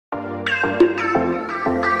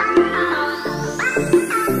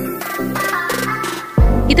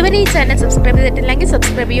ഇതുവരെ ഈ channel subscribe ചെയ്തിട്ടില്ലെങ്കിൽ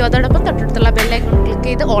സബ്സ്ക്രൈബ് ചെയ്യൂ. അതോടൊപ്പം തൊട്ടടുത്തുള്ള ബെല്ലൈക്കൺ ക്ലിക്ക്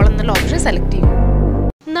ചെയ്ത് ഓൾ എന്നുള്ള ഓപ്ഷൻ സെലക്ട് ചെയ്യൂ.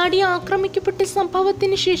 നടി ആക്രമിക്കപ്പെട്ട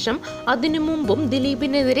സംഭവത്തിന് ശേഷം അതിനു മുമ്പും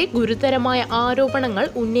ദിലീപിനെതിരെ ഗുരുതരമായ ആരോപണങ്ങൾ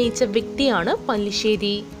ഉന്നയിച്ച വ്യക്തിയാണ്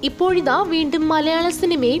പല്ലിശ്ശേരി. ഇപ്പോഴിതാ വീണ്ടും മലയാള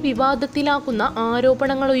സിനിമയെ വിവാദത്തിലാക്കുന്ന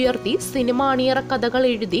ആരോപണങ്ങൾ ഉയർത്തി സിനിമ അണിയറ കഥകൾ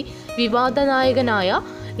എഴുതി വിവാദ നായകനായ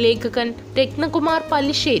ലേഖകൻ രത്നകുമാർ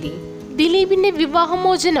പല്ലിശ്ശേരി. ദിലീപിന്റെ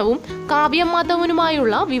വിവാഹമോചനവും കാവ്യ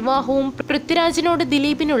മാധവനുമായുള്ള വിവാഹവും പൃഥ്വിരാജിനോട്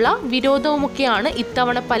ദിലീപിനുള്ള വിരോധവുമൊക്കെയാണ്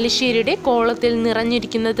ഇത്തവണ പല്ലിശ്ശേരിയുടെ കോളത്തിൽ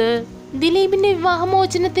നിറഞ്ഞിരിക്കുന്നത്. ദിലീപിന്റെ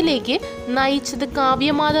വിവാഹമോചനത്തിലേക്ക് നയിച്ചത്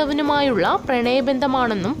കാവ്യമാധവനുമായുള്ള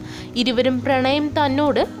പ്രണയബന്ധമാണെന്നും ഇരുവരും പ്രണയം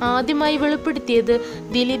തന്നോട് ആദ്യമായി വെളിപ്പെടുത്തിയത്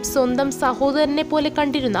ദിലീപ് സ്വന്തം സഹോദരനെ പോലെ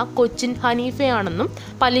കണ്ടിരുന്ന കൊച്ചിൻ ഹനീഫയാണെന്നും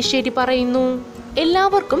പല്ലിശ്ശേരി പറയുന്നു.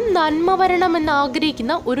 എല്ലാവർക്കും നന്മ വരണമെന്ന്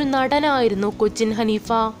ആഗ്രഹിക്കുന്ന ഒരു നടനായിരുന്നു കൊച്ചിൻ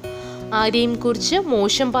ഹനീഫ. ആരെയും കുറിച്ച്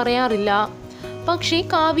മോശം പറയാറില്ല. പക്ഷേ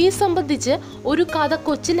കാവ്യയെ സംബന്ധിച്ച് ഒരു കഥ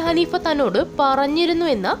കൊച്ചിൻ ഹനീഫ തന്നോട്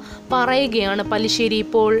പറഞ്ഞിരുന്നുവെന്ന് പറയുകയാണ് പല്ലിശ്ശേരി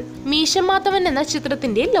ഇപ്പോൾ. മീശമാധവൻ എന്ന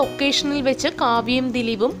ചിത്രത്തിന്റെ ലൊക്കേഷനിൽ വെച്ച് കാവ്യയും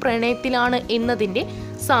ദിലീപും പ്രണയത്തിലാണ് എന്നതിന്റെ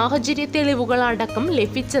സാഹചര്യ തെളിവുകൾ അടക്കം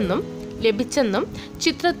ലഭിച്ചെന്നും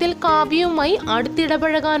ചിത്രത്തിൽ കാവ്യയുമായി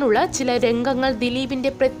അടുത്തിടപഴകാനുള്ള ചില രംഗങ്ങൾ ദിലീപിന്റെ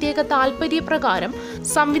പ്രത്യേക താല്പര്യപ്രകാരം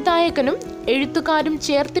സംവിധായകനും എഴുത്തുകാരും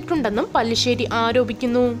ചേർത്തിട്ടുണ്ടെന്നും പല്ലിശ്ശേരി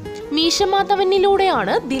ആരോപിക്കുന്നു.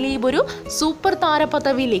 മീശമാധവനിലൂടെയാണ് ദിലീപ് ഒരു സൂപ്പർ താര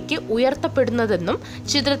പദവിയിലേക്ക് ഉയർത്തപ്പെടുന്നതെന്നും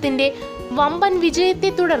ചിത്രത്തിന്റെ വമ്പൻ വിജയത്തെ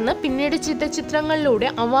തുടർന്ന് പിന്നീട് ചിത്രങ്ങളിലൂടെ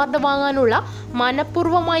അവാർഡ് വാങ്ങാനുള്ള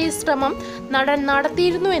മനഃപൂർവമായ ശ്രമം നടൻ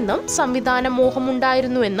നടത്തിയിരുന്നുവെന്നും സംവിധാന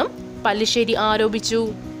മോഹമുണ്ടായിരുന്നുവെന്നും പല്ലിശ്ശേരി ആരോപിച്ചു.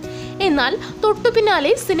 എന്നാൽ തൊട്ടു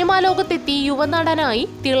പിന്നാലെ സിനിമാ ലോകത്തെത്തി യുവനടനായി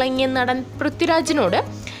തിളങ്ങിയ നടൻ പൃഥ്വിരാജിനോട്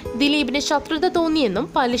ദിലീപിന് ശത്രുത തോന്നിയെന്നും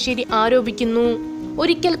പല്ലിശ്ശേരി ആരോപിക്കുന്നു.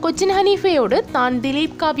 ഒരിക്കൽ കൊച്ചിൻ ഹനീഫയോട് താൻ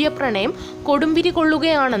ദിലീപ് കാവ്യ പ്രണയം കൊടുമ്പിരി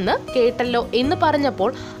കൊള്ളുകയാണെന്ന് കേട്ടല്ലോ എന്ന് പറഞ്ഞപ്പോൾ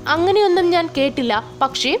അങ്ങനെയൊന്നും ഞാൻ കേട്ടില്ല,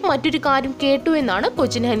 പക്ഷേ മറ്റൊരു കാര്യം കേട്ടു എന്നാണ്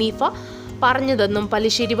കൊച്ചിൻ ഹനീഫ പറഞ്ഞതെന്നും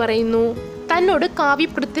പല്ലിശ്ശേരി പറയുന്നു. തന്നോട് കാവ്യ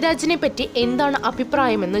പൃഥ്വിരാജിനെ പറ്റി എന്താണ്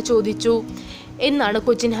അഭിപ്രായമെന്ന് ചോദിച്ചു എന്നാണ്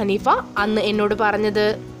കൊച്ചിൻ ഹനീഫ അന്ന് എന്നോട് പറഞ്ഞത്.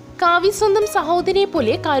 കാവ്യ സ്വന്തം സഹോദരിയെ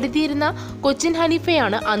പോലെ കരുതിയിരുന്ന കൊച്ചിൻ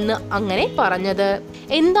ഹനീഫയാണ് അന്ന് അങ്ങനെ പറഞ്ഞത്.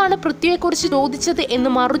 എന്താണ് പൃഥ്വിയെക്കുറിച്ച് ചോദിച്ചത് എന്ന്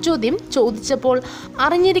മറുചോദ്യം ചോദിച്ചപ്പോൾ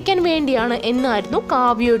അറിഞ്ഞിരിക്കാൻ വേണ്ടിയാണ് എന്നായിരുന്നു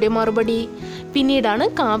കാവ്യയുടെ മറുപടി. പിന്നീടാണ്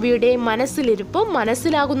കാവ്യയുടെ മനസ്സിലിരിപ്പ്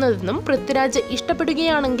മനസ്സിലാകുന്നതെന്നും പൃഥ്വിരാജ്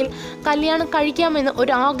ഇഷ്ടപ്പെടുകയാണെങ്കിൽ കല്യാണം കഴിക്കാമെന്ന്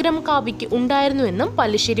ഒരു ആഗ്രഹം കാവ്യയ്ക്ക് ഉണ്ടായിരുന്നുവെന്നും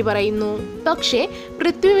പല്ലിശ്ശേരി പറയുന്നു. പക്ഷേ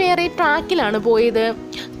പൃഥ്വി വേറെ ട്രാക്കിലാണ് പോയത്.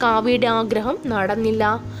 കാവ്യയുടെ ആഗ്രഹം നടന്നില്ല.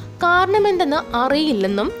 കാരണമെന്തെന്ന്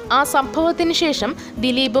അറിയില്ലെന്നും ആ സംഭവത്തിന് ശേഷം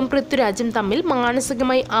ദിലീപും പൃഥ്വിരാജും തമ്മിൽ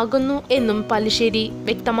മാനസികമായി അകന്നു എന്നും പല്ലിശ്ശേരി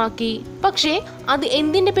വ്യക്തമാക്കി. പക്ഷേ അത്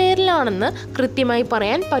എന്തിന്റെ പേരിലാണെന്ന് കൃത്യമായി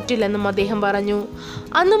പറയാൻ പറ്റില്ലെന്നും അദ്ദേഹം പറഞ്ഞു.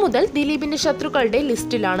 അന്നു മുതൽ ദിലീപിന്റെ ശത്രുക്കളുടെ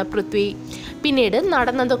ലിസ്റ്റിലാണ് പൃഥ്വി. പിന്നീട്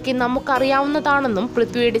നടന്നതൊക്കെ നമുക്കറിയാവുന്നതാണെന്നും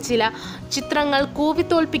പൃഥ്വിയുടെ ചില ചിത്രങ്ങൾ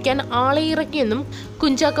കൂവിത്തോൽപ്പിക്കാൻ ആളെ ഇറക്കിയെന്നും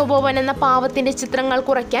കുഞ്ചാക്കോ ബോബൻ എന്ന പാവത്തിന്റെ ചിത്രങ്ങൾ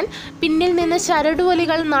കുറയ്ക്കാൻ പിന്നിൽ നിന്ന്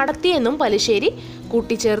ചരടുവലികൾ നടത്തിയെന്നും പല്ലിശ്ശേരി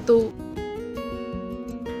കൂട്ടിച്ചേർത്തു.